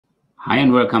Hi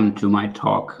and welcome to my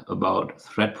talk about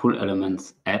thread pool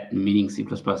elements at Meeting C++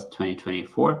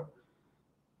 2024.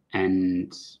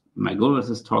 And my goal with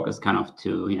this talk is kind of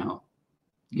to,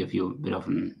 give you a bit of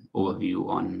an overview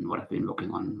on what I've been working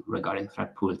on regarding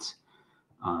thread pools,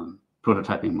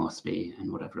 prototyping mostly,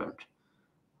 and what I've learned.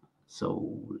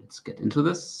 So let's get into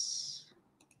this.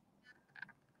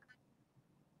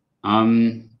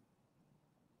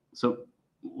 So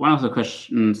one of the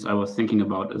questions I was thinking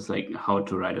about is like how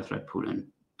to write a thread pool in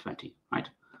 20, right?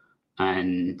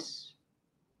 And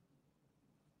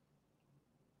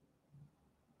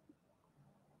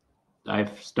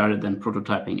I've started then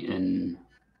prototyping in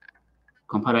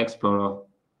Compiler Explorer,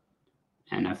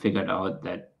 and I figured out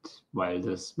that while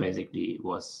this basically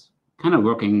was kind of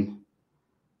working,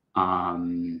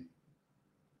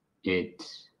 it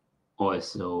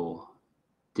also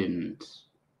didn't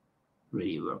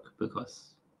really work because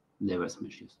there were some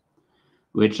issues,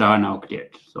 which are now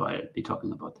cleared. So I'll be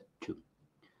talking about that too.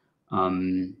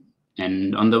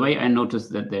 And on the way, I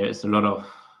noticed that there is a lot of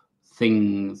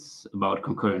things about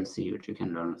concurrency which you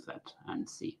can learn with that and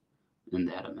see in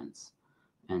the elements.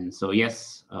 And so,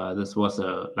 yes, this was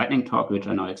a lightning talk, which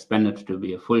I now expanded to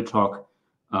be a full talk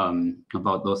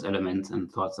about those elements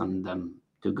and thoughts on them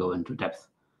to go into depth,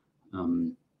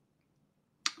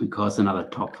 because another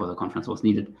talk for the conference was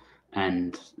needed,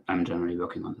 and I'm generally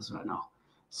working on this right now.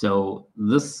 So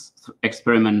this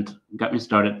experiment got me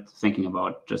started thinking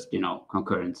about just,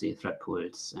 concurrency, thread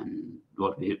pools, and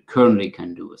what we currently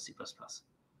can do with C++.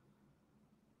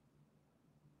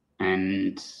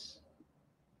 And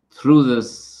through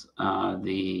this,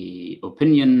 the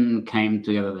opinion came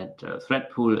together that thread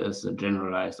pool is a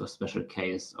generalized or special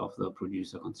case of the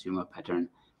producer-consumer pattern.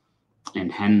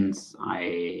 And hence,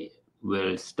 I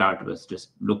will start with just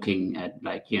looking at,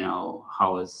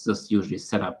 how is this usually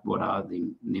set up? What are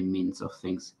the means of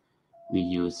things we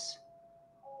use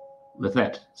with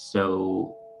that?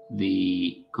 So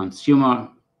the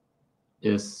consumer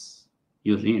is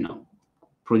usually,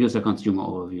 producer-consumer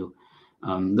overview.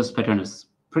 This pattern is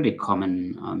pretty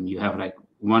common. You have like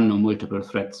one or multiple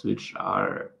threads which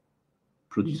are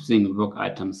producing work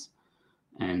items,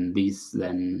 and these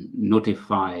then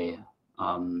notify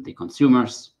the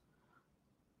consumers,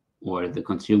 or the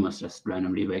consumers just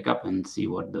randomly wake up and see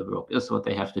what the work is, what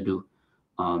they have to do.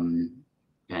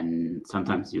 And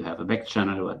sometimes you have a back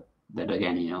channel, but that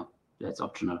again, that's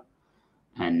optional.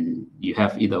 And you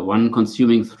have either one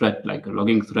consuming thread, like a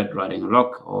logging thread writing a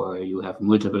log, or you have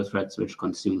multiple threads which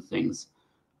consume things.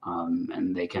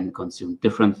 And they can consume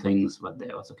different things, but they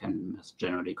also can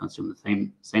generally consume the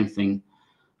same thing.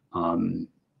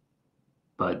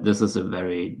 But this is a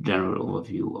very general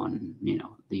overview on,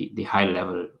 the high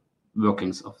level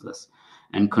workings of this.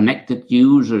 And connected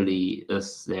usually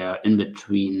is there in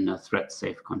between a thread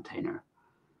safe container.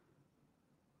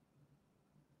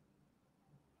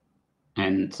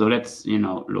 And so let's,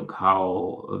 look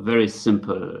how a very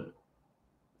simple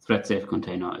thread safe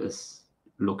container is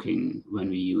looking when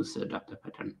we use the adapter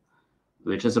pattern,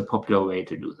 which is a popular way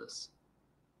to do this.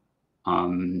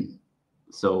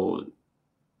 So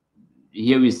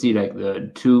here we see like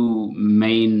the two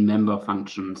main member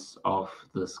functions of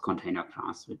this container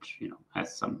class, which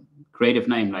has some creative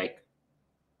name like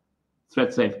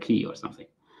thread safe key or something.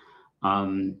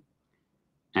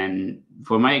 And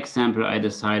for my example, I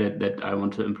decided that I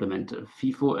want to implement a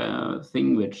FIFO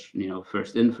thing, which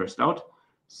first in, first out.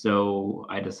 So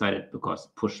I decided, because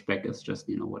pushback is just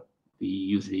what we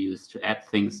usually use to add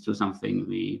things to something,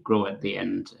 we grow at the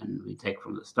end and we take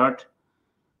from the start.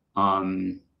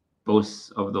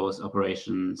 Both of those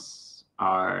operations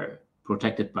are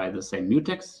protected by the same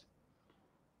mutex,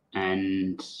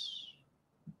 and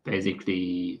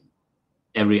basically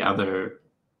every other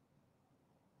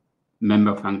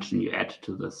member function you add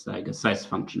to this, like a size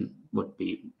function would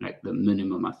be like the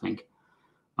minimum, I think,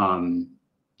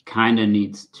 kind of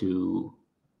needs to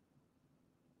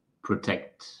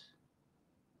protect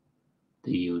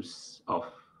the use of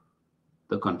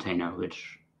the container,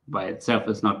 which by itself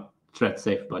is not thread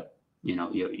safe, but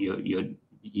you're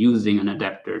using an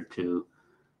adapter to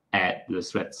add the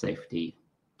thread safety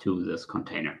to this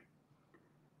container.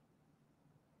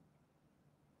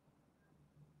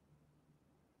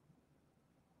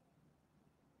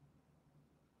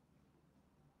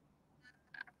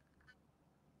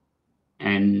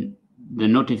 And the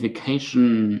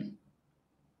notification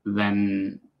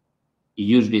then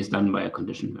usually is done by a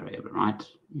condition variable, right?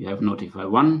 You have notify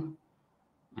one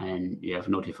and you have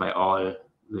notify all,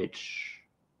 which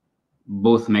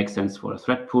both make sense for a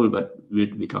thread pool, but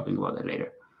we'll be talking about that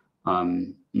later.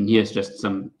 And here's just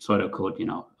some sort of code,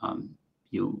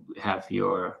 you have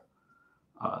your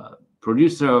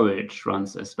producer, which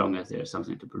runs as long as there's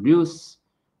something to produce.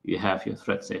 You have your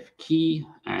thread safe key,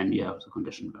 and you have the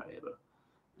condition variable.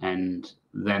 And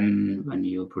then when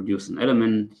you produce an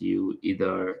element, you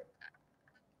either,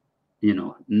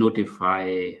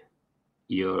 notify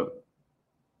your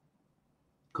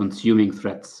consuming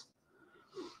threads.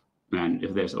 And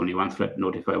if there's only one thread,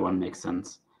 notify one makes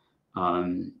sense.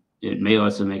 It may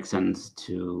also make sense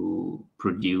to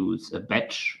produce a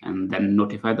batch and then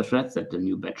notify the threads that the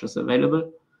new batch is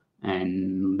available.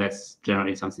 And that's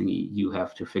generally something you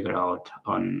have to figure out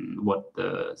on what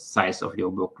the size of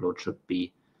your workload should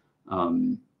be,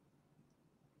 and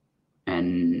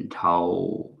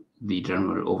how the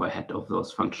general overhead of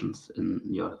those functions in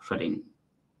your threading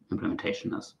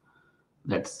implementation is.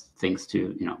 That's things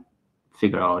to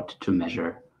figure out, to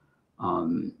measure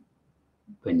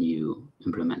when you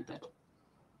implement that.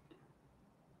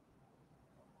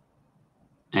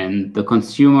 And the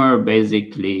consumer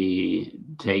basically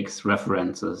takes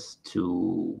references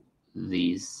to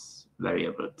these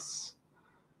variables.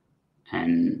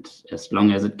 And as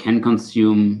long as it can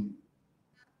consume,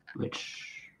 which,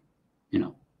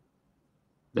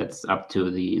 that's up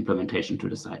to the implementation to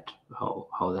decide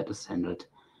how that is handled.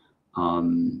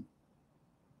 And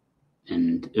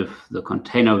if the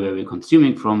container where we're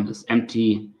consuming from is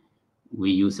empty,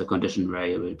 we use a condition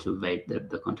variable to wait that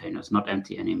the container is not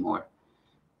empty anymore.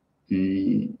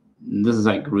 This is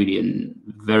like really a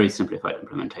very simplified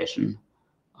implementation.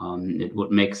 It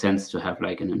would make sense to have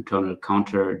like an internal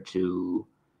counter to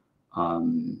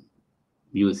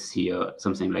use here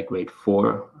something like wait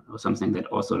 4 or something that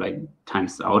also like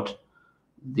times out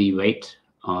the wait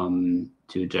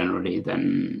to generally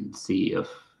then see if,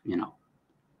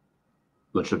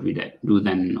 what should we do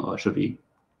then, or should we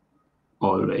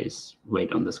always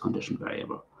wait on this condition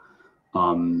variable?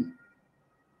 And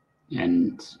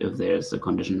if there's a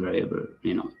condition variable,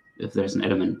 if there's an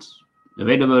element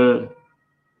available,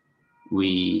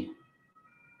 we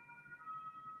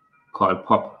call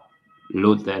pop,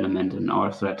 load the element in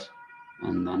our thread,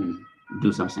 and then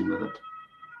do something with it.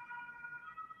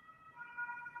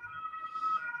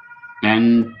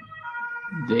 And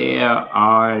there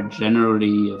are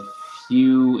generally a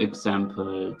few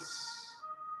examples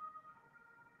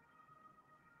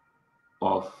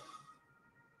of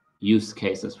use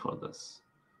cases for this.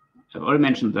 I've already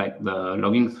mentioned like the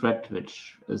logging thread,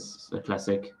 which is a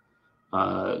classic.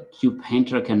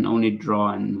 QPainter can only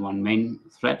draw in one main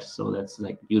thread, so that's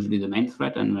like usually the main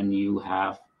thread. And when you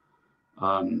have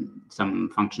some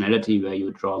functionality where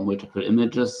you draw multiple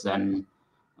images, then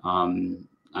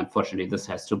unfortunately this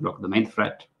has to block the main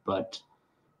thread. But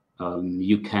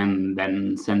you can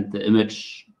then send the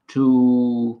image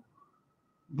to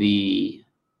the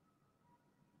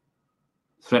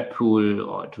thread pool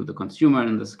or to the consumer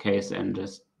in this case, and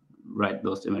just write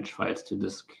those image files to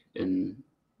disk in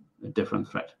a different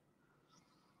thread.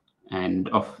 And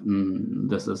often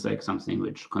this is like something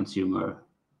which consumer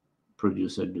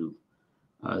producer do.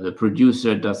 The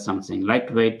producer does something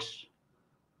lightweight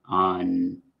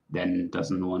and then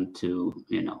doesn't want to,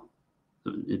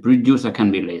 the producer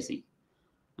can be lazy.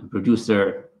 The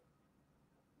producer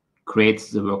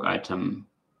creates the work item,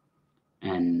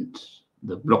 and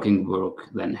the blocking work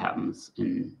then happens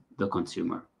in the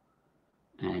consumer.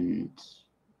 And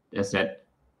as said,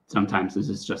 sometimes this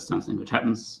is just something which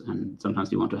happens, and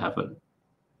sometimes you want to have a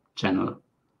channel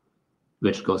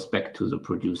which goes back to the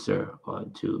producer or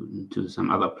to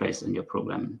some other place in your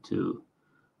program to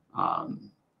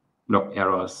log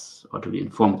errors, or to be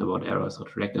informed about errors, or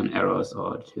to react on errors,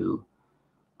 or to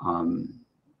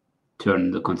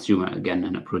turn the consumer again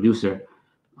in a producer,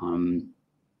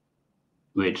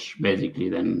 which basically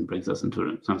then brings us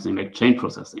into something like chain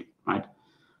processing, right?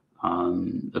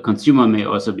 A consumer may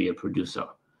also be a producer.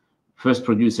 First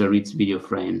producer reads video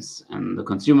frames, and the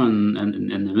consumer in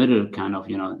the middle kind of,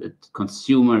 it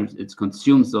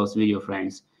consumes those video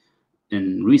frames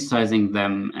in resizing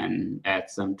them and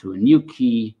adds them to a new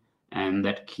key, and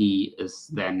that key is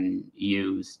then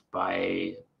used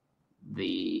by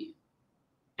the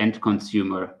end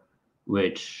consumer,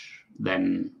 which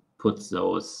then puts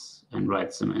those and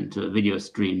writes them into a video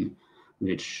stream,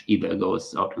 which either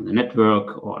goes out on the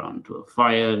network or onto a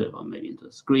file or maybe into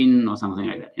a screen or something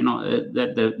like that.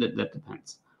 That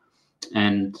depends.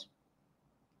 And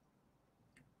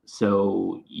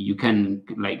so you can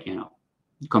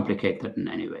complicate that in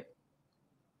any way.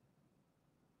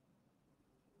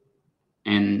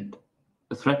 And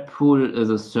a thread pool is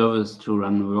a service to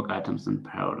run work items in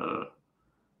parallel.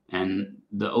 And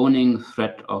the owning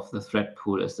thread of the thread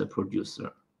pool is the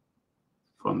producer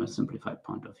from a simplified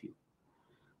point of view.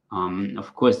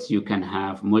 Of course, you can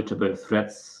have multiple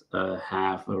threads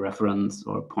have a reference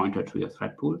or pointer to your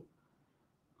thread pool.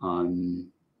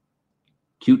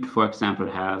 Qt, for example,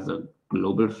 has a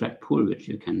global thread pool, which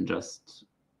you can just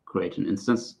create an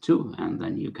instance to, and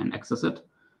then you can access it.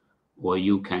 Or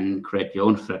you can create your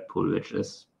own thread pool, which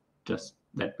is just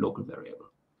that local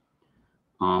variable.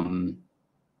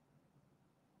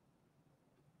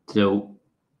 So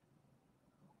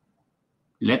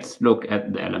let's look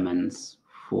at the elements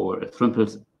for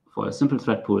a simple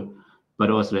thread pool,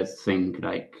 but also let's think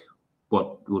like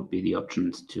what would be the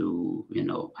options to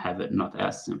have it not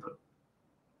as simple.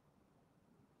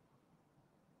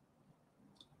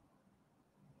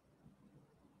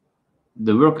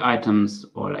 The work items,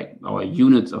 or like our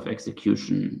units of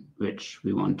execution, which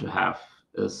we want to have,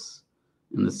 is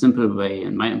in the simple way.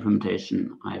 In my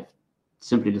implementation, I've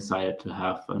simply decided to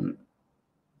have a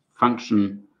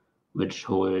function which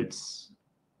holds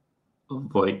a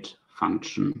void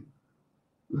function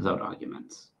without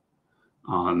arguments.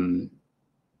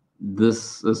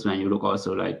 This is when you look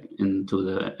also like into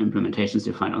the implementations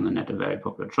you find on the net, a very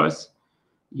popular choice.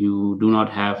 You do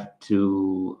not have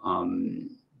to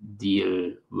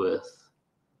deal with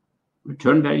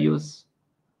return values,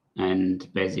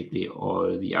 and basically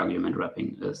all the argument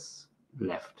wrapping is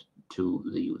left to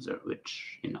the user,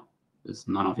 which is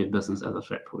none of your business as a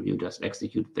thread pool. You just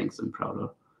execute things in Prowler,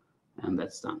 and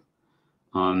that's done.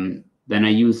 Then I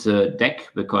use a deck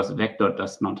because Vector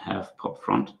does not have pop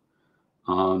front,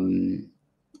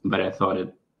 but I thought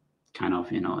it kind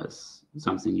of is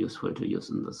something useful to use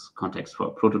in this context for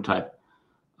a prototype.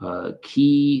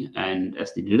 Key and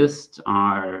std list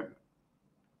are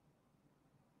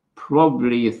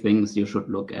probably things you should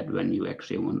look at when you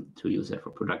actually want to use it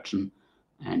for production.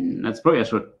 And that's probably I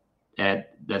should add,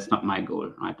 that's not my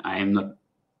goal, right? I am not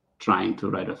trying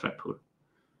to write a thread pool.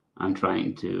 I'm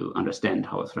trying to understand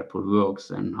how a thread pool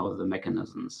works and how the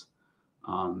mechanisms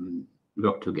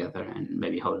work together, and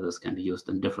maybe how this can be used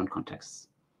in different contexts.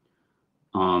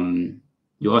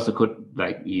 You also could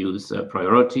use a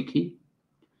priority key,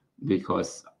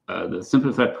 because the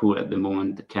simple thread pool at the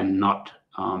moment cannot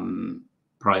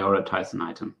prioritize an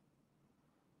item.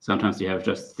 Sometimes you have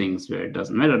just things where it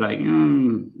doesn't matter, like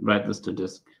write this to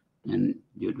disk, and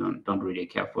you don't really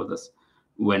care for this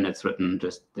when it's written,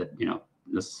 just that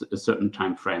a certain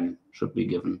time frame should be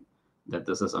given that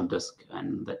this is on disk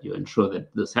and that you ensure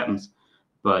that this happens.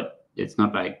 But it's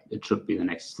not like it should be the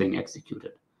next thing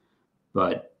executed.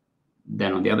 But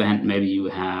then on the other hand, maybe you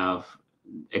have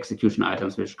execution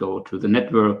items which go to the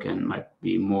network and might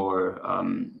be more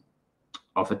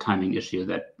of a timing issue,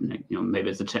 that maybe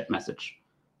it's a chat message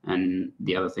and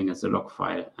the other thing is a log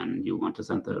file, and you want to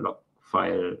send the log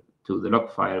file to the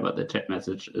log file, but the chat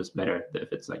message is better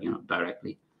if it's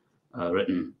directly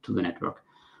written to the network.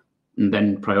 And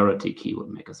then priority key would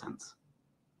make a sense.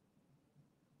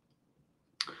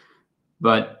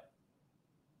 But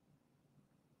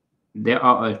there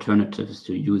are alternatives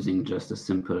to using just a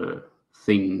simple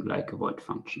thing like a void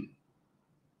function.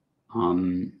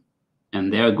 And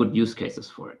there are good use cases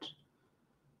for it.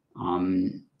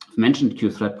 I've mentioned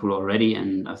QThreadPool already,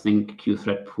 and I think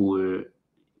QThreadPool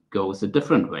goes a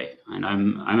different way, and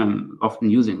I'm often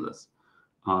using this.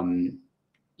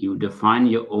 You define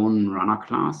your own runner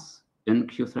class in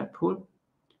QThreadPool,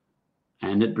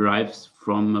 and it derives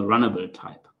from a runnable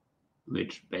type,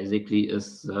 which basically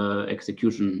is the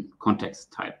execution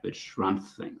context type, which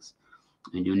runs things.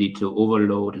 And you need to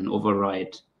overload and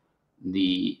override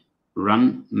the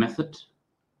run method,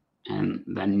 and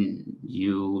then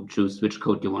you choose which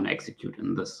code you want to execute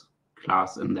in this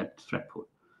class in that thread pool.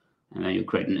 And then you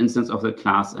create an instance of the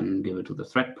class and give it to the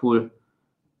thread pool.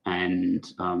 And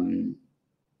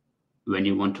when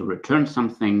you want to return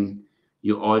something,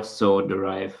 you also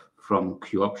derive from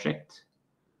QObject,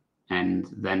 and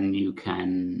then you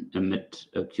can emit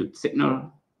a Qt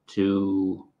signal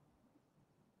to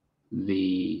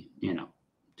the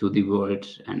to the world,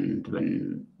 and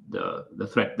when the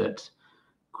thread that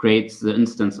creates the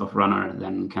instance of runner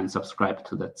then can subscribe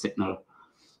to that signal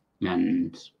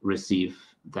and receive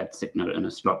that signal in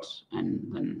a slot, and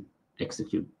then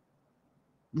execute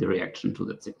the reaction to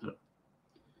that signal.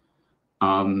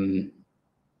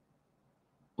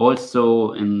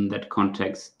 Also, in that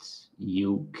context,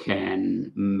 you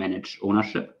can manage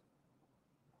ownership.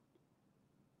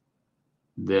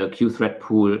 The QThread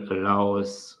pool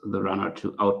allows the runner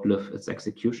to outlive its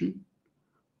execution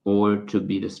or to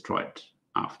be destroyed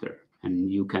after.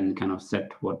 And you can kind of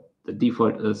set what the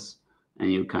default is,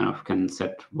 and you kind of can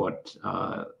set what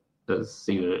a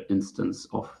single instance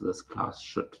of this class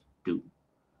should do.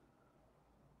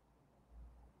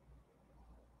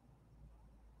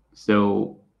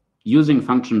 So using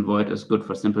function void is good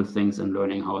for simple things, and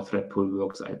learning how a thread pool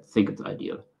works, I think it's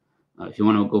ideal. If you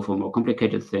want to go for more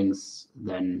complicated things,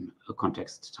 then a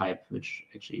context type, which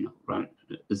actually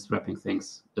is wrapping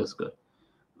things, is good.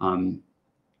 And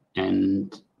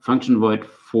function void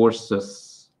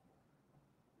forces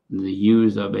the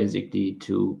user basically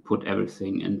to put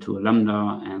everything into a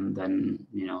lambda and then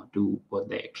do what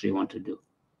they actually want to do.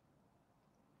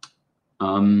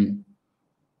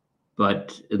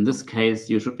 But in this case,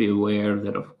 you should be aware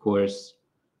that, of course,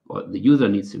 or the user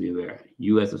needs to be aware.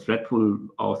 You as a thread pool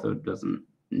author doesn't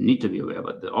need to be aware,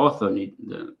 but the author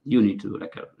you need to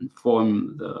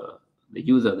inform the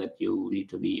user that you need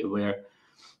to be aware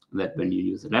that when you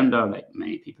use a lambda, like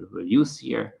many people will use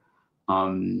here,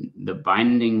 the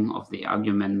binding of the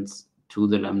arguments to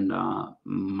the lambda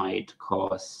might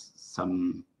cause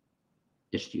some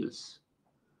issues,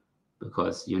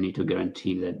 because you need to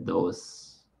guarantee that those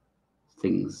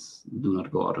things do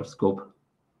not go out of scope,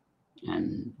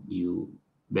 and you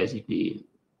basically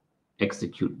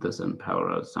execute this in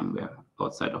parallel somewhere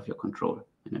outside of your control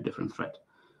in a different thread.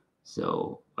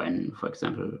 So when, for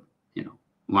example,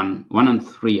 1 and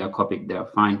 3 are copied, they're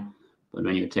fine. But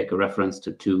when you take a reference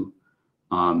to 2,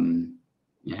 and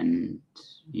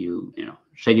you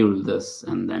schedule this,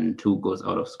 and then 2 goes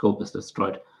out of scope, is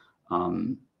destroyed,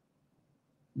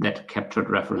 that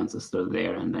captured reference is still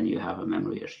there, and then you have a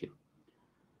memory issue.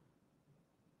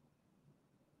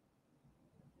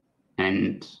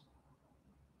 And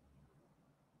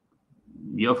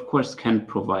you, of course, can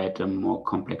provide a more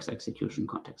complex execution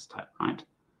context type, right?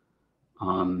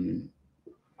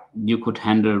 You could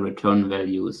handle return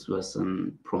values with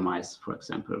a promise, for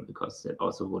example, because that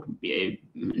also would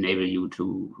enable you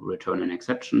to return an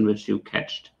exception which you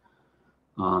catched,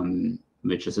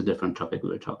 which is a different topic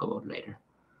we'll talk about later.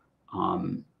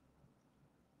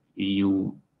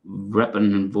 You wrap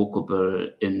an invocable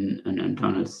in an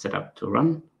internal setup to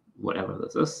run, whatever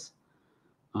this is.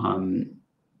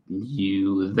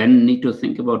 You then need to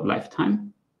think about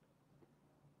lifetime.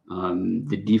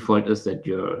 The default is that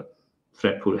your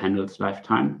thread pool handles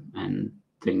lifetime, and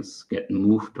things get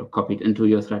moved or copied into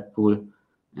your thread pool,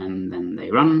 and then they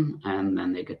run, and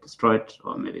then they get destroyed,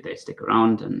 or maybe they stick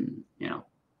around, and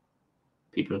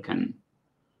people can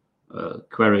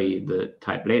query the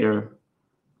type later.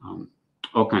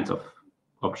 All kinds of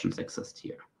options exist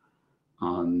here.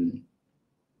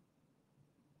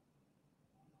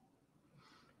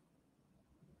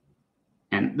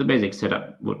 And the basic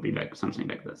setup would be like something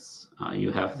like this.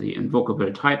 You have the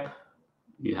invocable type,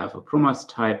 you have a promise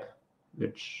type,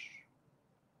 which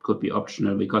could be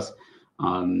optional, because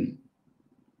when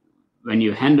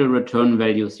you handle return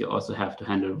values, you also have to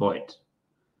handle void.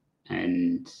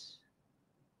 And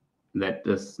that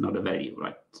is not a value,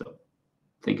 right? So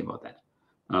think about that.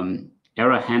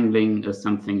 Error handling is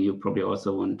something you probably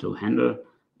also want to handle,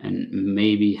 and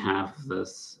maybe have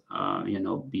this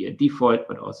be a default,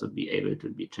 but also be able to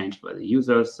be changed by the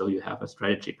users. So you have a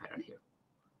strategy pattern here.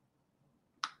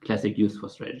 Classic use for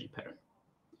strategy pattern.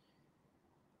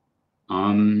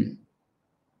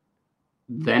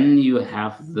 Then you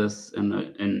have this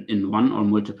in one or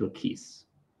multiple keys.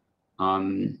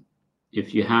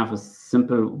 If you have a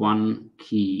simple one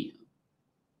key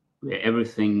where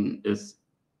everything is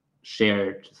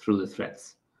shared through the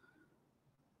threads,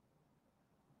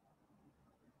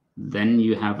 then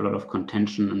you have a lot of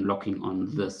contention and locking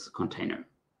on this container.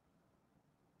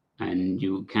 And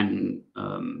you can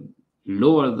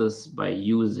lower this by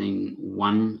using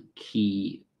one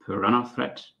key per runner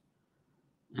thread.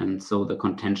 And so the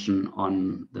contention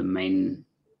on the main,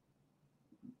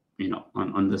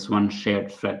 on this one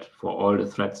shared thread for all the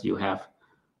threads you have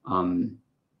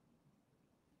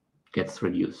gets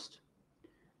reduced.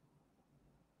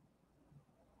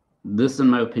 This, in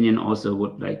my opinion, also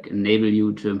would enable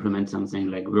you to implement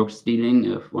something like work stealing.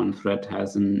 If one thread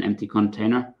has an empty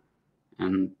container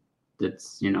and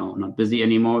it's not busy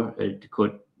anymore, it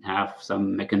could have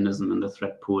some mechanism in the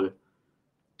thread pool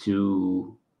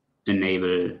to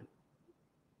enable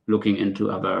looking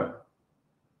into other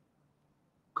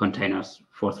containers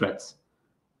for threads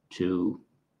to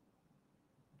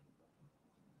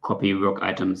copy work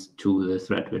items to the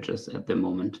thread which is at the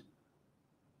moment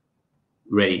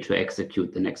ready to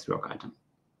execute the next work item.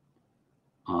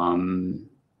 And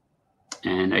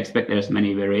I expect there's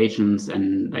many variations,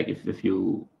 and if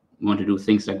you want to do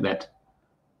things like that,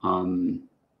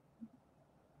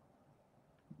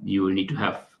 you will need to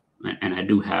have, and I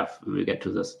do have, we'll get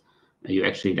to this, you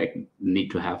actually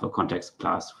need to have a context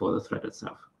class for the thread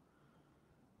itself.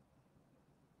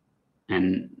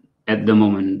 And at the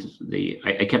moment,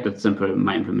 I kept it simple.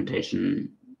 My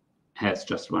implementation has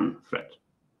just one thread.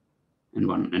 in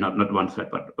one, not one thread,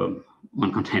 but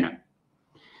one container.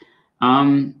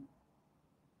 And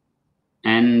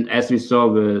as we saw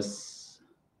with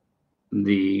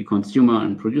the consumer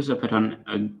and producer pattern,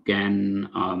 again,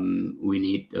 we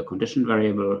need a condition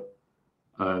variable,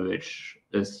 which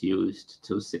is used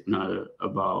to signal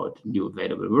about new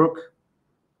available work.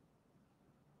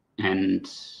 And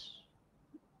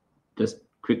just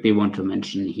quickly want to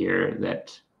mention here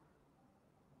that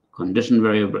condition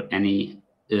variable any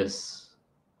is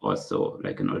also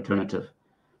like an alternative.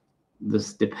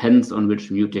 This depends on which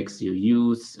mutex you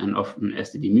use, and often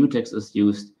std mutex is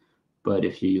used. But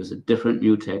if you use a different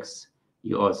mutex,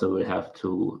 you also will have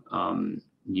to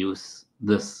use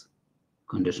this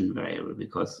condition variable,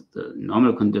 because the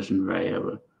normal condition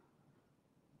variable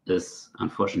is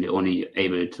unfortunately only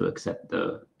able to accept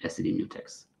the std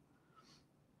mutex.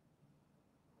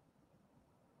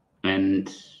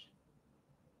 And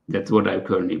that's what I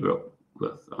currently work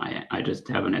with. I just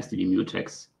have an std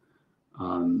mutex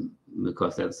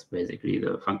because that's basically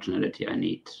the functionality I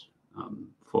need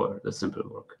for the simple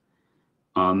work.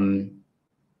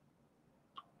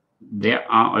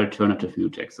 There are alternative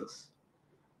mutexes.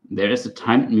 There is a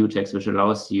timed mutex which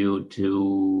allows you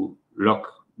to log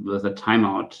with a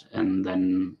timeout, and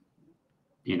then,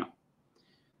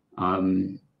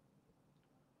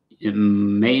 it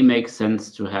may make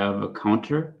sense to have a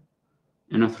counter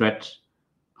in a thread,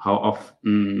 how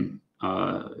often,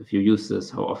 if you use this,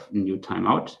 how often you time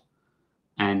out.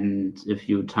 And if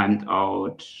you timed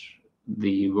out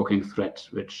the working thread,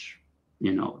 which,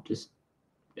 just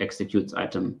executes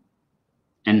item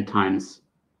n times,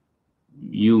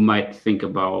 you might think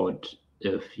about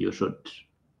if you should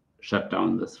shut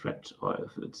down the thread, or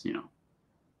if it's,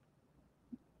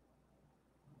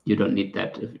 you don't need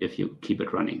that if you keep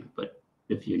it running. But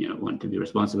if you want to be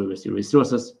responsible with your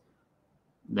resources,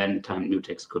 then timed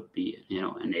mutex could be,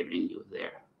 enabling you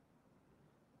there.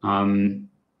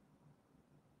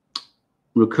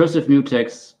 Recursive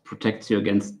mutex protects you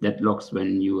against deadlocks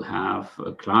when you have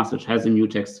a class which has a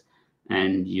mutex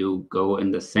and you go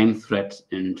in the same thread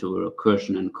into a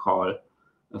recursion and call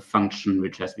a function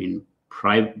which has been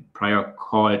prior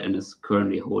called and is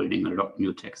currently holding a locked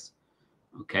mutex.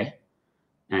 Okay,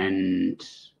 and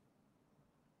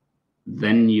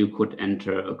then you could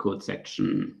enter a code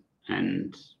section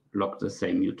and lock the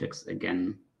same mutex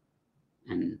again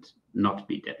and not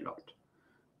be deadlocked.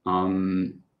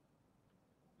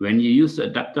 When you use the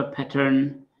adapter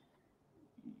pattern,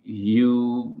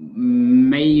 you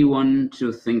may want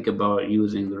to think about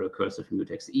using the recursive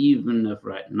mutex, even if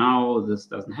right now this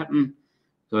doesn't happen,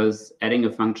 because adding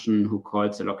a function who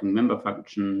calls a locking member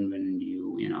function when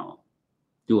you,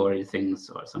 do all these things,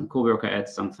 or some coworker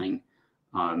adds something,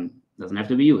 doesn't have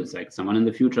to be used. Like someone in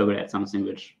the future will add something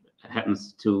which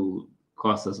happens to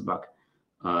cause this bug.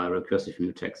 Recursive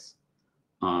mutex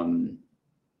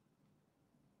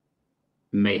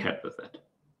may help with that,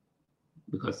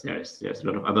 because there's a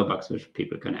lot of other bugs which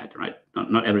people can add, right?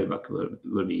 Not every bug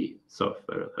will be solved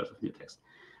by recursive mutex.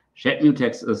 Shared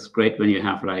mutex is great when you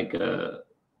have like a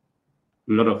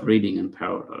lot of reading in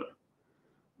parallel.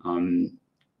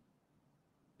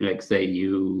 Like say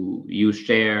you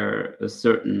share a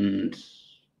certain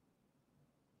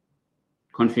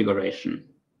configuration,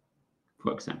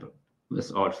 for example,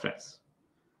 with all threads.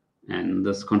 And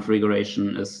this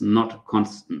configuration is not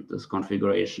constant. This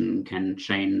configuration can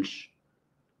change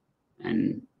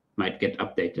and might get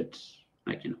updated,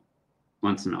 like,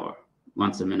 once an hour,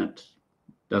 once a minute,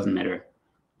 doesn't matter.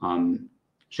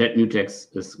 Shared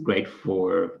mutex is great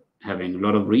for having a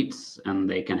lot of reads, and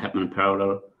they can happen in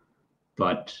parallel.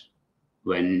 But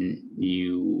when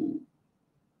you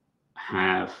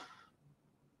have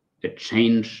a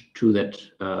change to that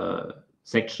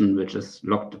section which is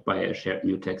locked by a shared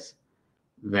mutex,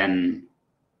 then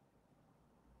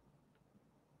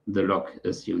the lock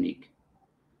is unique.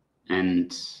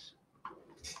 And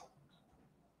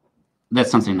that's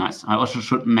something nice. I also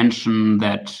should mention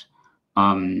that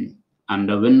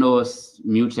under Windows,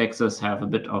 mutexes have a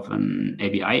bit of an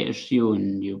ABI issue,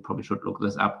 and you probably should look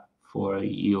this up for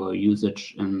your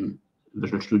usage in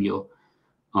Visual Studio.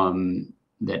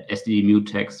 That std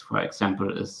mutex, for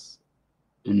example, is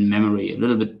in memory a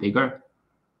little bit bigger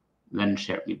than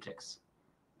shared mutex.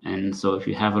 And so if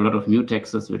you have a lot of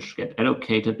mutexes which get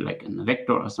allocated, like in a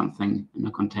vector or something in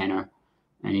a container,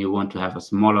 and you want to have a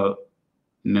smaller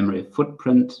memory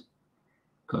footprint,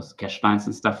 because cache lines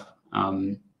and stuff,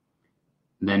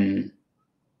 then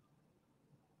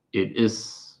it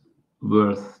is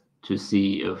worth to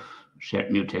see if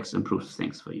shared mutex improves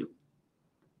things for you,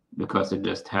 because it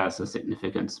just has a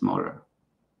significant smaller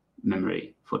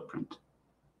memory footprint.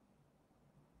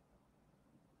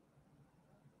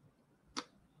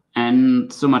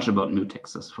 And so much about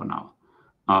mutexes for now.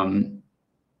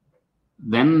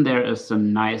 Then there is a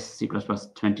nice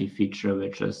C++20 feature,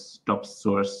 which is stop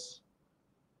source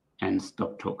and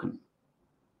stop token.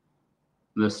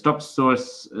 The stop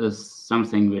source is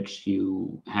something which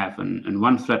you have in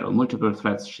one thread or multiple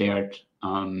threads shared,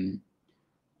 and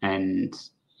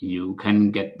you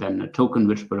can get then a token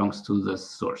which belongs to the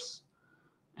source.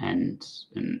 And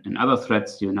in other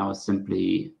threads, you now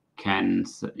simply can,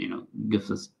 give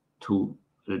this to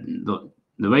the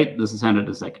way this is handled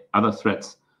is like other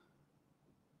threads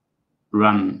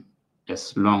run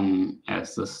as long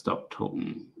as the stop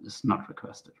token is not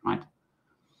requested, right?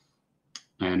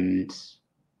 And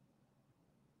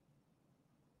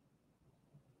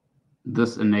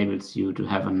this enables you to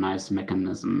have a nice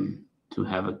mechanism to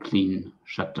have a clean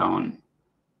shutdown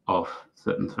of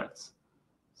certain threads.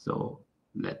 So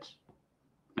that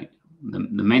like the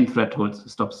main thread holds the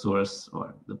stop source,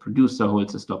 or the producer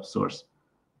holds the stop source,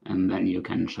 and then you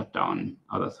can shut down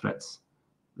other threads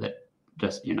that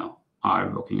just,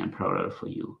 are working in parallel for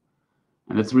you.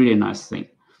 And that's really a nice thing.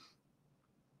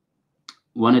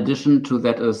 One addition to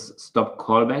that is stop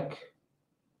callback,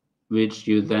 which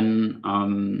you then,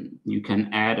 you can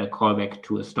add a callback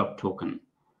to a stop token.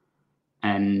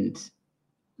 And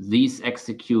these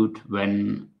execute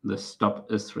when the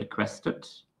stop is requested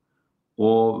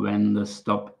or when the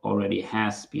stop already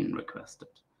has been requested.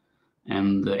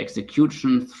 And the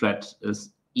execution thread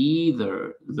is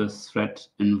either the thread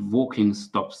invoking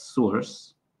stop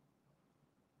source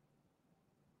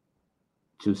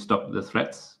to stop the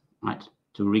threads, right,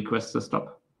 to request the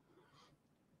stop,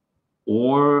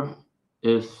 or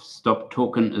if stop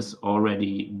token is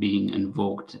already being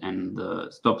invoked and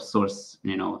the stop source,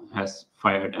 has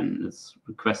fired and it's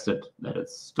requested that it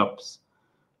stops,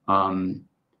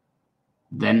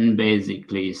 then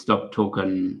basically stop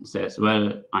token says,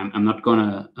 well, I'm not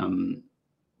gonna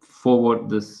forward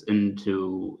this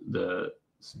into the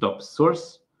stop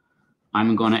source.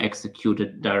 I'm gonna execute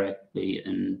it directly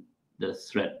in the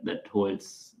thread that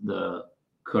holds the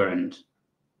current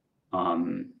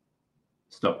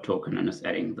stop token and is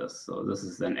adding this. So this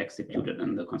is then executed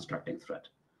in the constructing thread.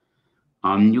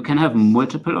 You can have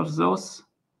multiple of those.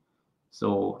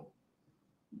 So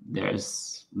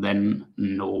there's then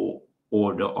no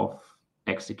order of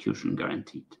execution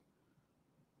guaranteed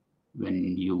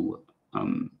when you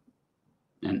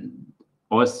and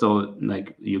also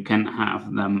like you can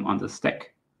have them on the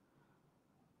stack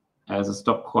as a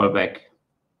stop callback,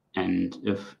 and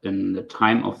if in the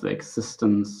time of the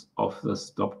existence of the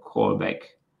stop callback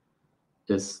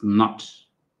is not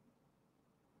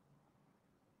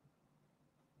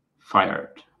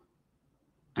fired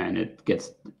and it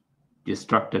gets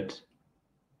destructed,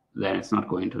 then it's not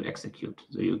going to execute.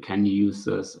 So you can use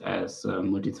this as a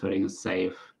multi-threading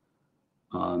safe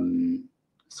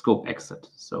scope exit.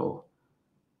 So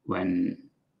when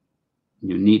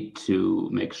you need to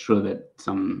make sure that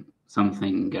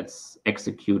something gets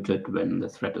executed when the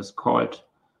thread is called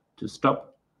to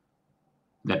stop,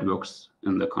 that works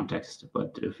in the context.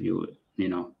 But if you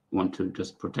want to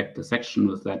just protect the section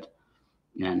with that,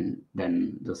 and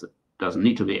then this doesn't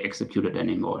need to be executed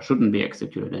anymore, shouldn't be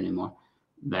executed anymore,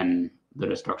 then the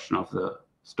destruction of the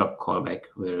stop callback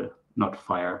will not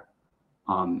fire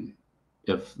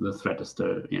if the thread is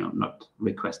still not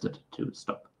requested to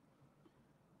stop.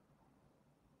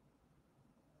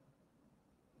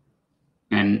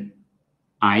 And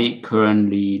I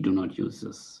currently do not use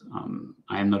this.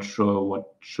 I'm not sure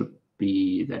what should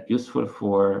be that useful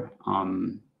for.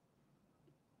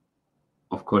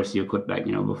 Of course, you could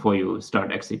before you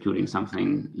start executing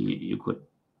something, you could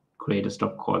create a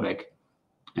stop callback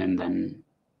and then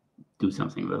do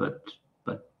something with it.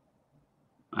 But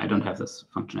I don't have this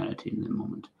functionality in the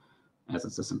moment, as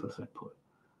it's a simple thread pool.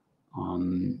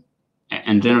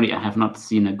 And generally, I have not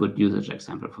seen a good usage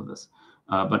example for this.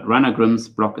 But Rainer Grimm's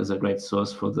blog is a great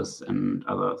source for this and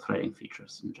other threading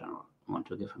features in general. I want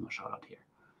to give him a shout out here.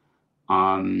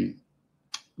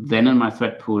 Then in my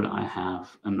thread pool, I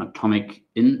have an atomic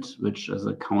int, which is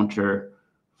a counter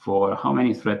for how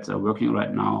many threads are working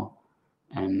right now.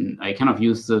 And I kind of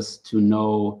use this to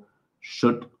know,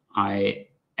 should I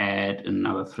add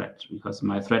another thread? Because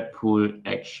my thread pool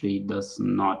actually does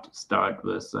not start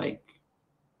with like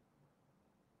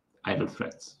idle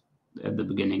threads. At the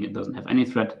beginning, it doesn't have any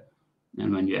thread.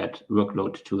 And when you add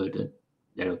workload to it, it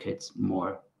allocates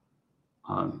more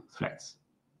threads.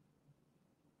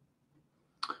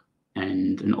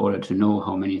 And in order to know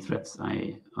how many threads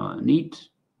I need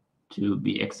to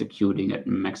be executing at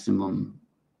maximum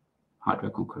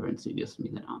hardware concurrency, gives me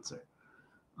that answer.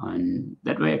 And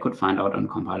that way I could find out on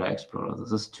Compiler Explorer,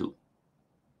 this is 2.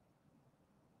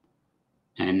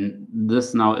 And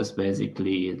this now is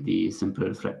basically the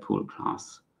simple thread pool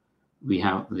class. We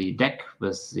have the deck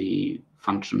with the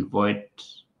function void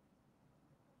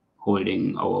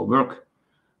holding our work.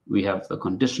 We have the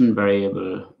condition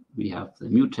variable. We have the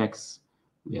mutex.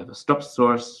 We have a stop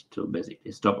source to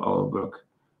basically stop our work.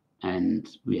 And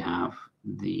we have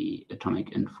the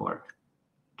atomic int for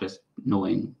just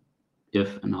knowing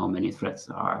if and how many threads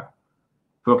are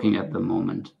working at the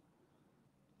moment.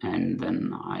 And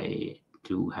then I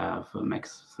do have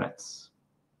max threads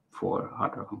for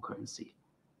hardware concurrency,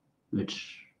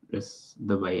 which is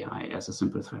the way I, as a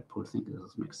simple thread pool, think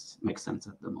this makes sense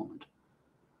at the moment.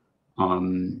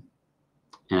 And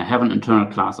I have an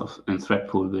internal class in thread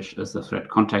pool, which is the thread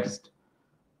context.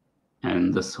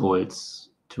 And this holds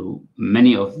to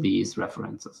many of these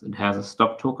references. It has a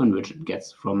stop token, which it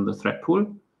gets from the thread pool.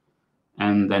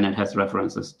 And then it has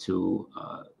references to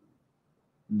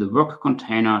the work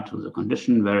container, to the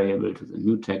condition variable, to the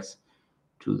mutex,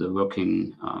 to the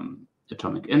working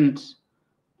atomic int,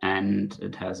 and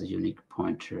it has a unique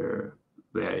pointer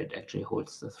where it actually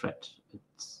holds the thread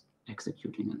it's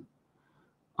executing in.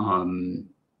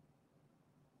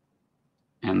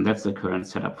 And that's the current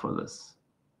setup for this.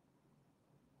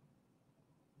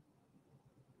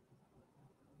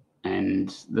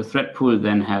 And the thread pool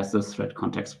then has this thread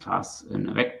context class in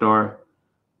a vector.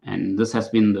 And this has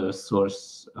been the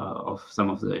source of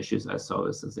some of the issues I saw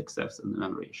with the success and the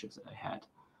memory issues that I had.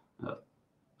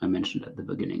 I mentioned at the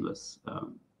beginning with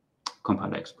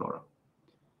Compiler Explorer.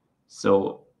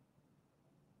 So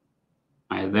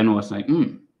I then was like,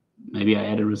 maybe I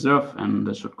add a reserve and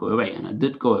this should go away. And it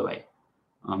did go away.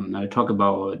 I'll talk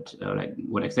about like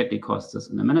what exactly caused this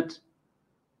in a minute,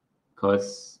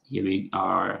 because here we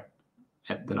are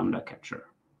at the lambda capture.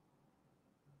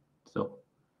 So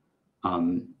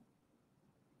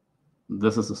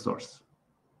this is the source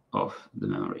of the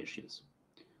memory issues,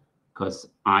 because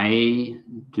I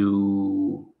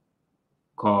do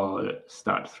call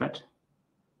start thread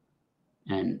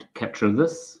and capture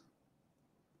this,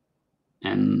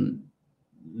 and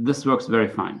this works very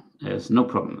fine. There's no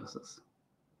problem with this.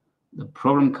 The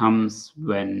problem comes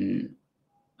when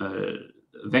a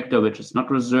vector which is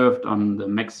not reserved on the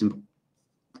maximum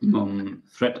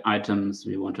thread items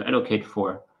we want to allocate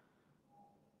for,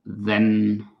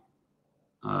 then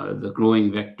the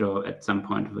growing vector at some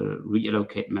point will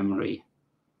reallocate memory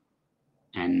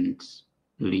and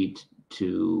lead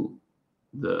to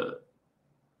the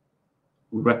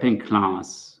wrapping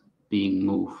class being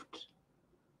moved.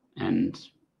 And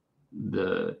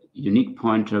the unique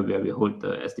pointer where we hold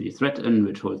the STD thread in,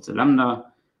 which holds the lambda,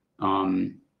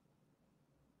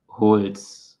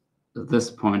 holds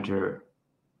this pointer,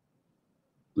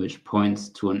 which points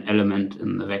to an element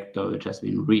in the vector which has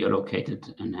been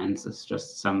reallocated, and hence is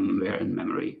just somewhere in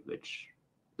memory, which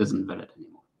isn't valid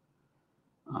anymore.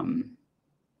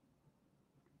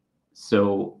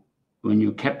 So when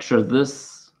you capture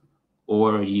this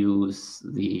or use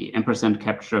the ampersand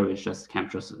capture, which just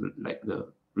captures like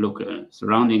the local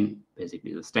surrounding,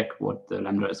 basically the stack, what the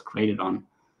lambda is created on,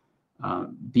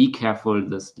 be careful,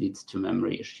 this leads to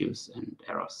memory issues and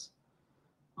errors.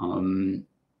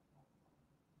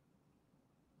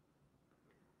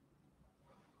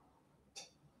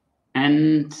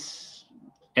 And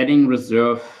adding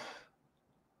reserve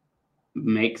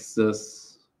makes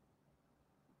this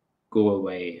go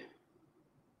away,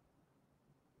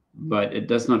 but it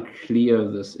does not clear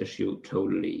this issue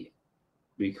totally,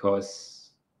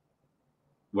 because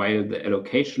while the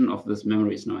allocation of this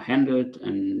memory is now handled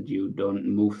and you don't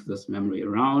move this memory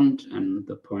around and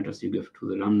the pointers you give to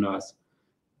the lambdas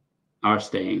are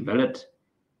staying valid,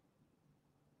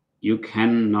 you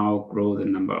can now grow the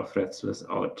number of threads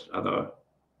without other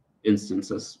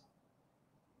instances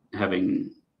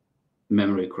having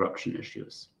memory corruption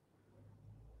issues.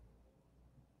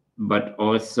 But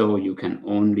also you can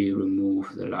only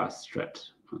remove the last thread,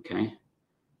 okay?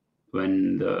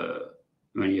 When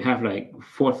you have like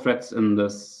 4 threads in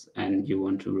this and you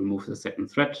want to remove the second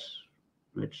thread,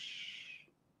 which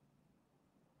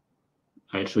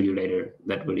I'll show you later,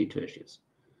 that will lead to issues.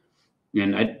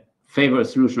 And I favor a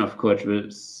solution, of course,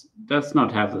 which does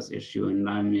not have this issue, and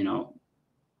I'm,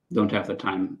 don't have the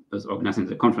time with organizing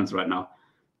the conference right now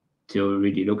to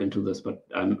really look into this, but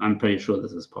I'm pretty sure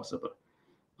this is possible.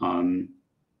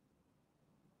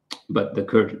 But the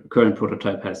current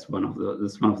prototype has one of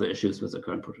the issues with the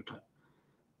current prototype.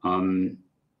 And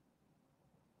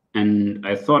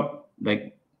I thought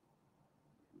like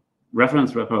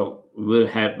reference wrapper will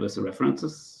help with the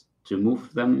references to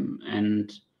move them,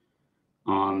 and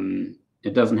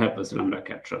it doesn't help with the lambda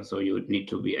capture. So you would need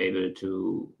to be able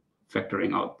to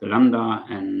factoring out the lambda,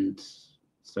 and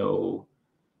so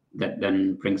that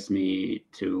then brings me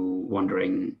to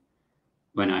wondering,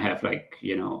 when I have like,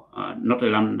 not a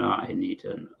lambda, I need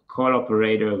a call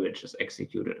operator which is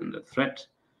executed in the thread,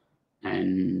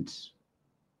 and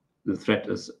the thread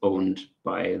is owned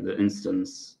by the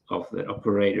instance of that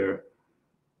operator.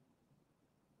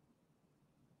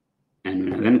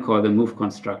 And when I then call the move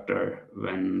constructor,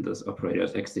 when this operator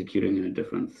is executing in a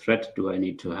different thread, do I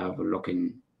need to have a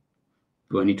locking?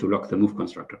 Do I need to lock the move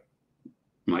constructor?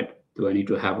 Right? Do I need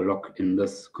to have a lock in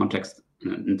this context,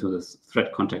 into this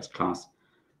thread context class,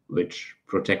 which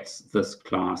protects this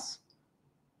class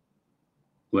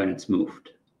when it's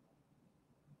moved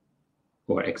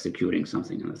or executing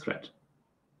something in the thread?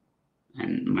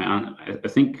 And I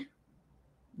think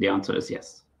the answer is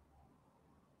yes.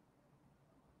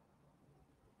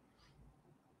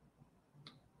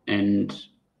 And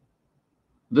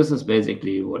this is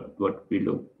basically what we're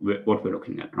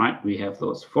looking at, right? We have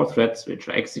those 4 threads which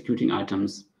are executing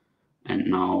items, and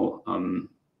now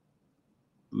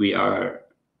we are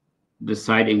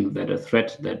deciding that a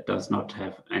thread that does not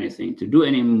have anything to do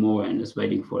anymore and is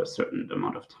waiting for a certain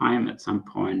amount of time at some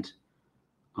point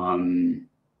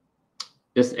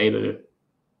is able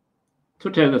to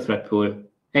tell the thread pool,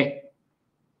 hey,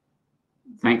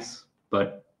 thanks,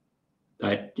 but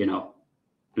I'd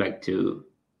like to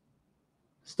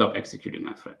stop executing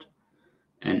my thread.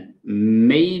 And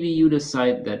maybe you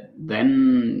decide that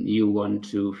then you want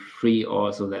to free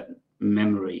also that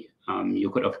memory. You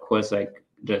could, of course,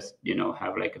 just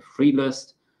have like a free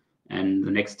list, and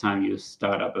the next time you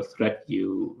start up a thread,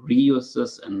 you reuse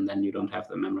this, and then you don't have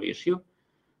the memory issue.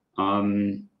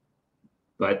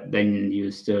 But then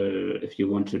you still, if you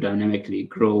want to dynamically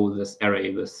grow this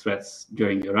array with threads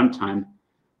during your runtime,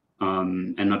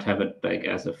 and not have it like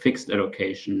as a fixed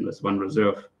allocation with one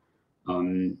reserve,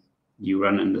 you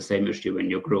run in the same issue when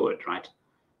you grow it, right?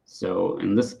 So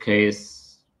in this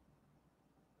case,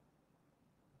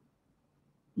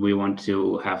 we want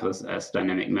to have this as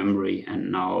dynamic memory,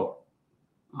 and now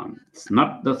it's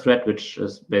not the thread which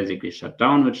is basically shut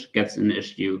down which gets an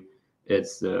issue.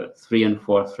 It's the 3 and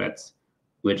 4 threads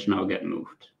which now get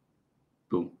moved.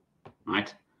 Boom,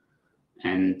 right?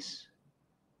 And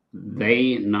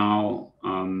they now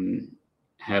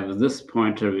have this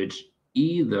pointer which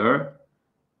either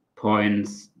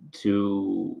points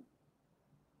to,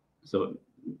 so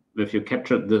if you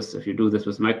capture this, if you do this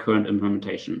with my current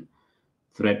implementation,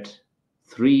 thread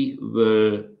 3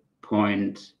 will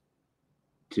point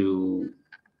to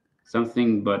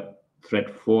something, but thread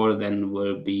 4 then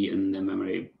will be in the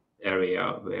memory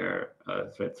area where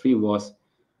thread 3 was,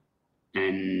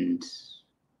 and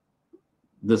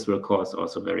this will cause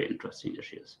also very interesting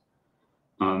issues.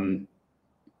 And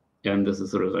this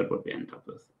is the result what we end up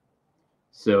with.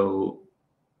 So,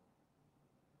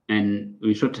 and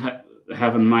we should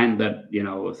have in mind that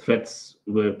threads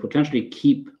will potentially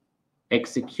keep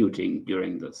executing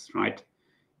during this, right?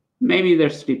 Maybe they're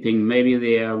sleeping, maybe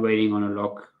they are waiting on a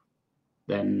lock.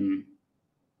 Then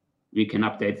we can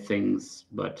update things,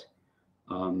 but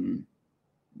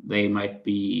they might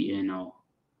be,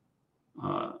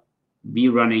 be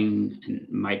running and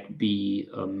might be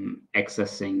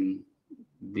accessing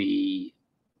the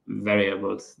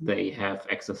variables they have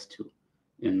access to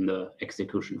in the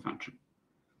execution function.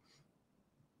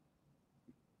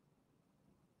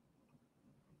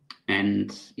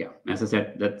 And yeah, as I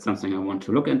said, that's something I want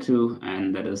to look into,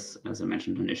 and that is, as I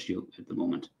mentioned, an issue at the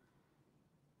moment.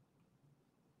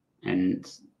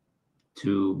 And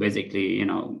to basically,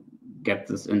 get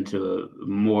this into a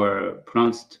more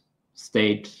pronounced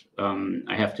state,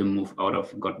 I have to move out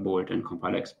of Godbolt and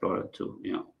Compiler Explorer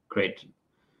to, create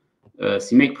a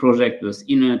CMake project with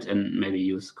init and maybe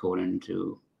use colon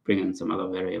to bring in some other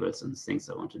variables and things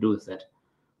I want to do with that.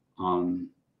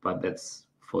 But that's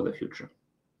for the future.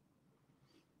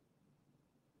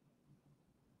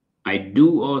 I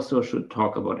do also should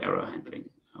talk about error handling.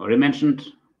 I already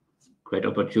mentioned, great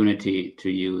opportunity to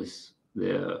use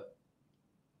a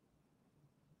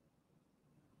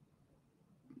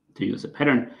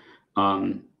pattern,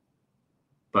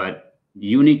 but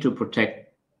you need to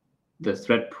protect the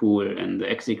thread pool and the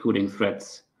executing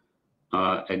threads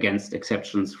against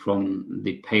exceptions from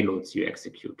the payloads you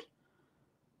execute.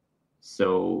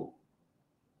 So,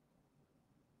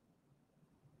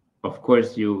 of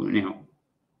course,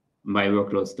 my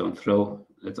workloads don't throw.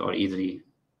 It's all easy.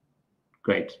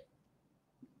 Great.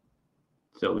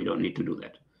 So we don't need to do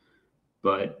that.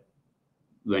 But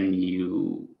when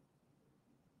you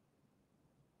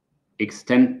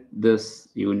extend this,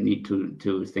 you need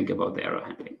to think about the error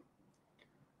handling.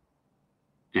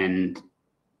 And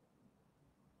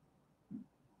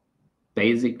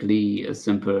basically, a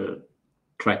simple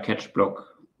try-catch block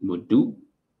would do.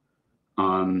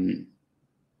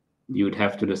 You would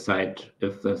have to decide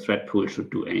if the thread pool should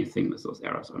do anything with those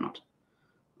errors or not.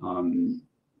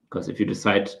 Because if you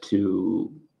decide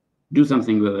to do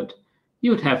something with it,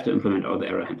 you would have to implement all the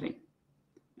error handling,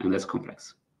 and that's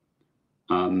complex.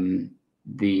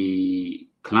 The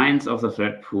clients of the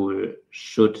thread pool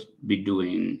should be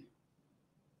doing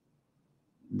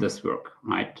this work,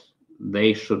 right?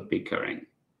 They should be carrying.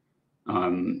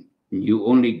 You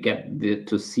only get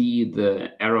to see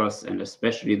the errors and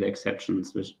especially the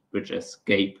exceptions which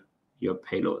escape your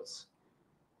payloads.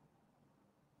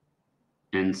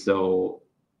 And so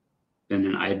in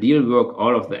an ideal work,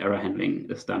 all of the error handling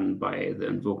is done by the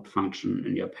invoked function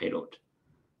in your payload.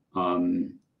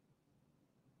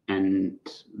 And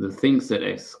the things that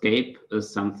escape is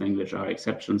something which are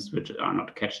exceptions which are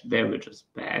not catched there, which is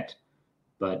bad,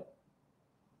 but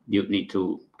you need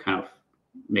to kind of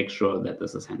make sure that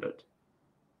this is handled.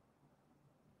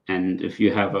 And if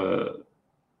you have a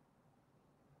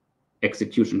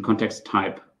execution context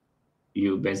type,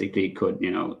 you basically could,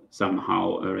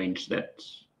 somehow arrange that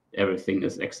everything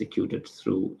is executed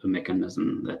through a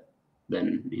mechanism that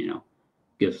then,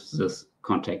 gives this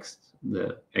context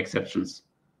the exceptions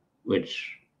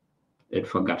which it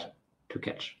forgot to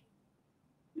catch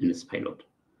in its payload.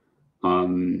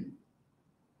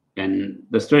 And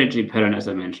the strategy pattern, as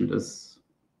I mentioned, is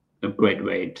a great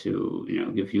way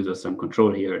to give users some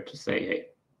control here to say, hey,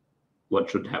 what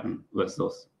should happen with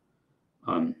those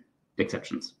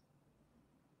exceptions.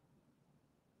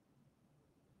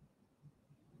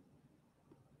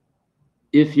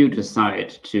 If you decide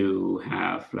to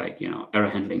have error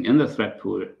handling in the thread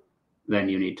pool, then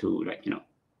you need to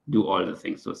do all the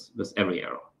things with every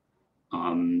error.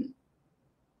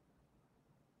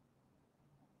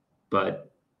 But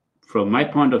from my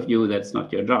point of view, that's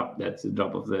not your job. That's the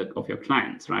job of your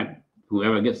clients, right?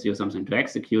 Whoever gives you something to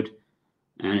execute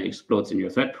and it explodes in your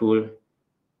thread pool,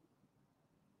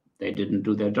 they didn't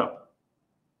do their job.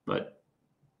 But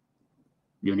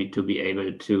you need to be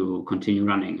able to continue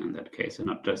running in that case and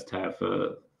not just have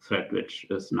a thread which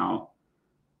is now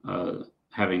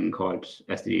having called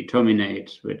std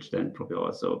terminate, which then probably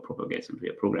also propagates into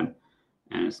your program,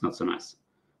 and it's not so nice.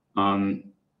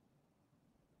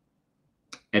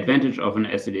 Advantage of an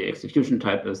std execution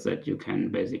type is that you can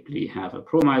basically have a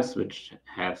promise which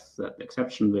has that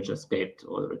exception which escaped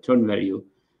or the return value.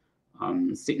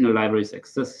 Signal libraries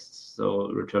exist, so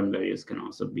return values can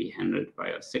also be handled by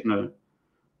a signal.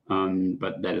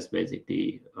 But that is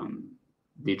basically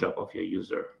the job of your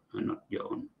user and not your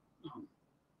own.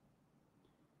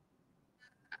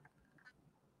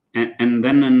 And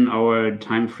then in our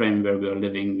time frame where we are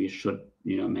living, we should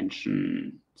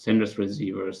mention senders,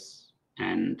 receivers,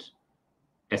 and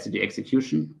std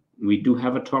execution. We do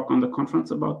have a talk on the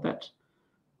conference about that,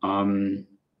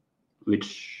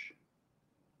 which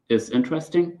is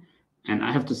interesting. And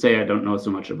I have to say I don't know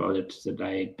so much about it that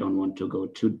I don't want to go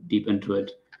too deep into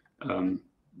it.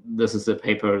 This is a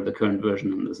paper, the current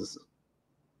version, and this is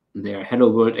their Hello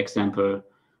World example,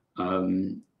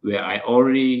 where I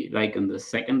already, in the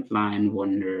second line,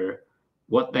 wonder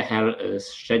what the hell is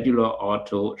scheduler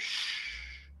auto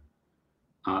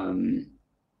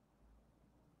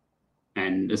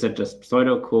and is it just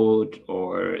pseudocode,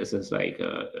 or is this like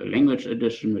a language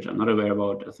edition, which I'm not aware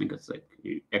about? I think it's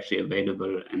actually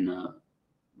available in a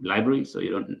library, so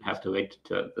you don't have to wait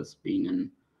to this being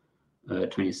in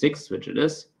 26, which it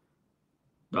is.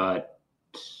 But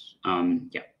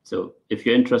yeah, so if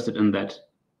you're interested in that,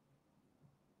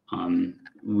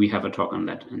 we have a talk on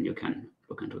that, and you can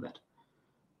look into that.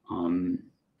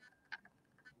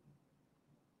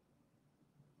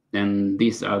 Then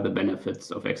these are the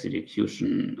benefits of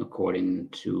execution according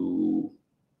to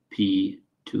P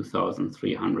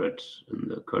 2300 in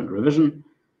the current revision.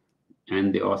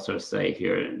 And the authors say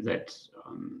here that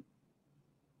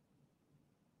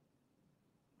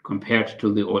compared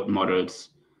to the old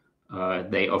models,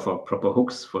 they offer proper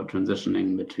hooks for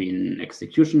transitioning between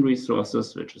execution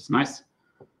resources, which is nice.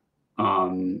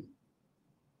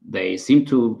 They seem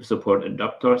to support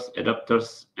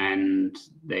adapters, and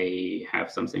they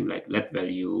have something like let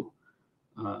value,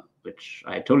 which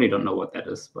I totally don't know what that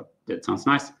is, but that sounds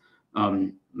nice.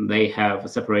 They have a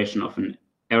separation of an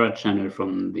error channel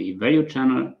from the value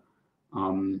channel,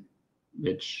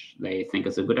 which they think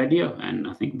is a good idea, and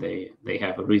I think they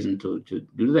have a reason to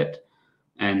do that.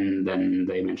 And then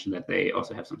they mentioned that they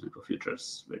also have something for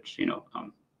futures, which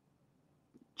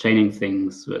chaining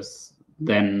things with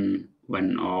then,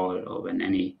 when all, or when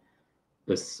any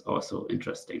is also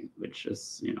interesting, which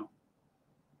is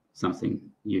something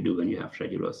you do when you have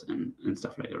schedulers and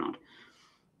stuff like around.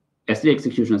 SD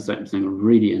execution is something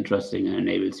really interesting and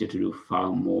enables you to do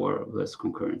far more with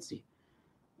concurrency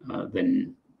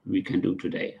than we can do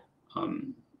today,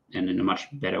 and in a much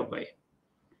better way.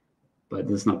 But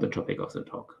this is not the topic of the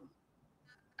talk.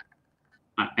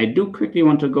 I do quickly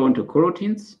want to go into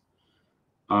coroutines.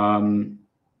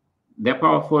 They're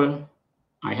powerful.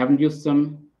 I haven't used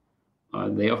them.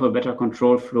 They offer better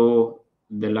control flow.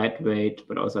 They're lightweight,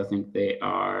 but also I think they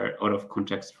are out of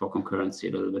context for concurrency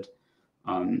a little bit.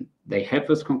 They help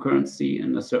with concurrency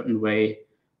in a certain way,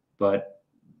 but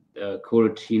the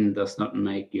coroutine does not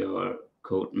make your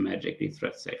code magically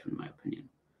thread safe, in my opinion.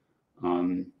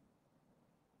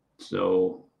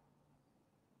 So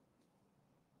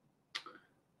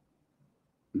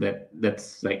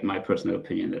that's like my personal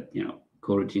opinion, that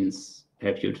coroutines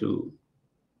help you to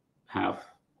have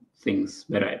things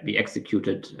better be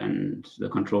executed and the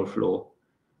control flow.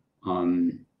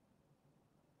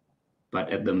 But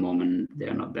at the moment,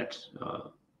 they're not that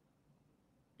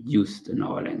used in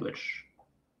our language.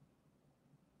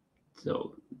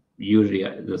 So usually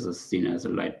this is seen as a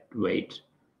lightweight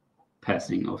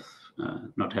passing of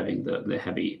not having the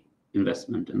heavy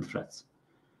investment in threads.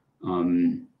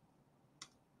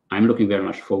 I'm looking very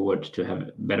much forward to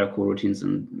have better coroutines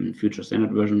in future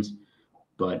standard versions,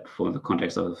 but for the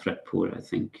context of the thread pool, I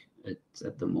think it's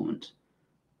at the moment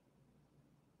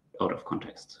out of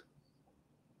context.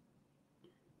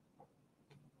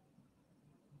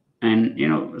 And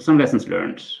some lessons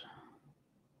learned.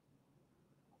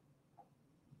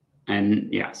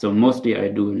 And yeah, so mostly I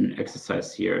do an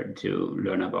exercise here to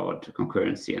learn about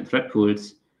concurrency and thread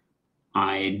pools.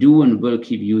 I do and will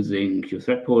keep using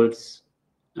qthread pools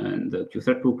and the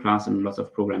qthread pool class in lots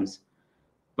of programs,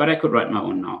 but I could write my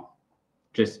own now.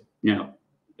 Just,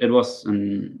 it was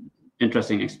an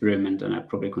interesting experiment, and I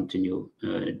probably continue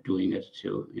doing it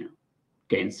to,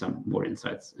 gain some more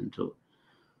insights into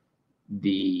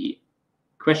the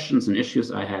questions and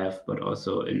issues I have, but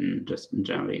also in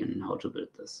generally in how to build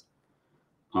this.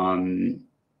 I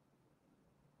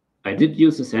did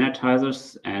use the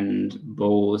sanitizers, and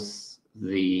both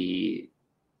the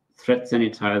thread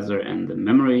sanitizer and the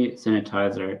memory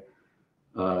sanitizer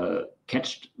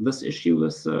catched this issue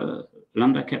with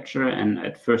lambda capture, and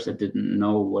at first I didn't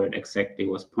know what it exactly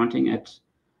was pointing at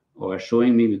or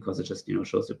showing me, because it just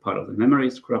shows a part of the memory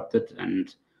is corrupted,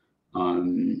 and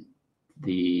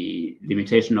the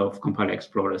limitation of compiler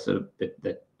explorer is a bit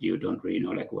that you don't really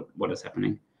know like what is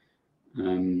happening.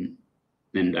 And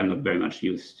I'm not very much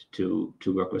used to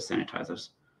work with sanitizers.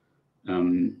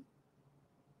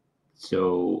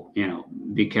 So,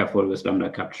 be careful with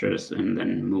lambda captures and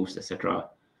then moves,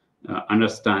 etc.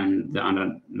 Understand the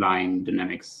underlying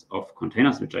dynamics of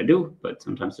containers, which I do, but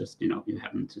sometimes just, you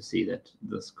happen to see that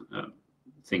this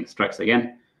thing strikes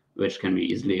again, which can be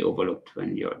easily overlooked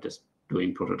when you're just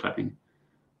doing prototyping.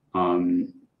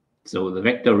 So the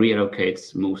vector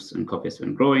reallocates, moves, and copies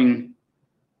when growing.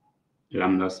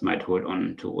 Lambdas might hold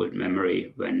on to old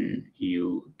memory when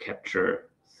you capture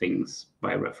things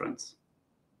by reference.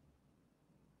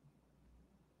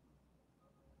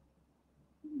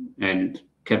 And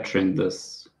capturing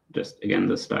this, just again,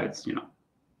 the slides,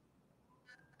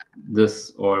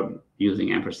 this, or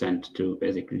using ampersand to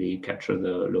basically capture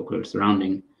the local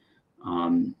surrounding,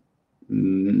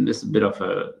 is a bit of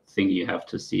a thing you have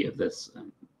to see if this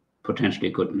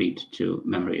potentially could lead to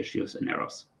memory issues and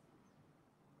errors.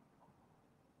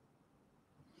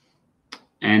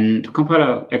 And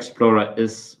Compiler Explorer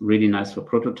is really nice for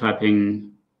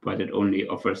prototyping, but it only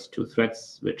offers 2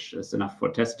 threads, which is enough for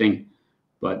testing.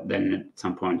 But then at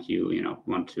some point you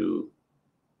want to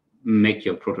make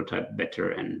your prototype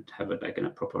better and have it like in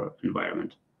a proper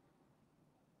environment.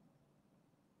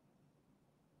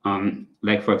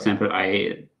 Like for example,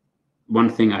 one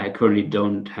thing I currently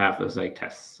don't have is like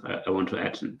tests. I want to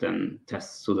add then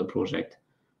tests to the project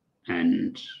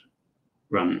and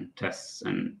run tests,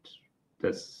 and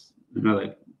there's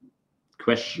another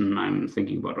question I'm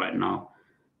thinking about right now.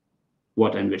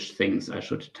 What and which things I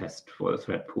should test for the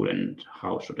thread pool, and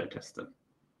how should I test them?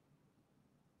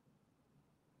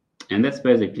 And that's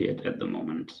basically it at the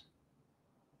moment.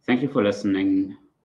 Thank you for listening.